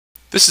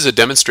This is a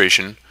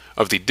demonstration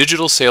of the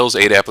Digital Sales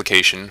Aid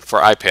application for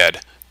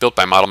iPad built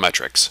by Model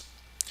Metrics.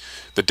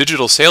 The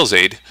Digital Sales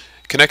Aid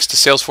connects to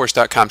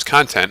Salesforce.com's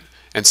content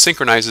and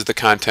synchronizes the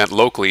content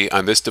locally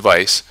on this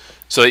device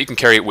so that you can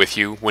carry it with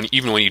you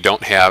even when you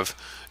don't have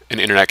an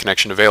internet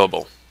connection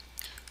available.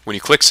 When you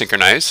click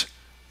Synchronize,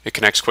 it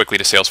connects quickly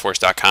to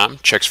Salesforce.com,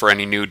 checks for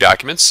any new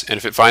documents, and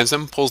if it finds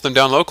them, pulls them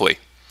down locally.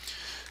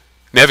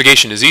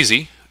 Navigation is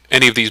easy.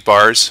 Any of these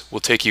bars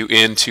will take you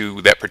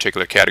into that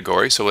particular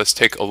category. So let's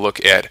take a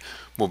look at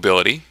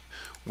mobility.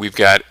 We've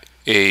got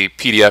a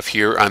PDF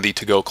here on the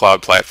To-Go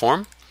Cloud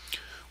platform.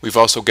 We've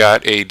also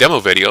got a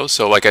demo video.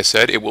 So like I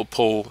said, it will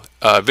pull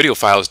video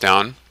files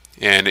down,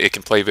 and it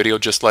can play video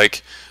just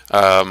like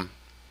the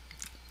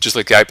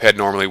iPad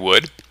normally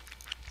would.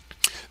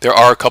 There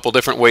are a couple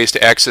different ways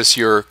to access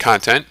your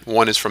content.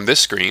 One is from this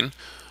screen.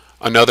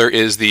 Another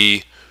is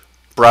the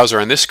browser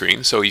on this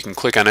screen, so you can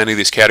click on any of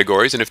these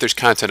categories, and if there's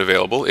content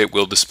available, it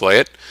will display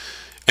it.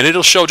 And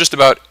it'll show just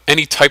about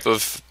any type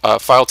of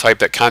file type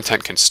that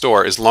content can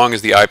store, as long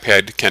as the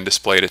iPad can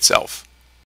display it itself.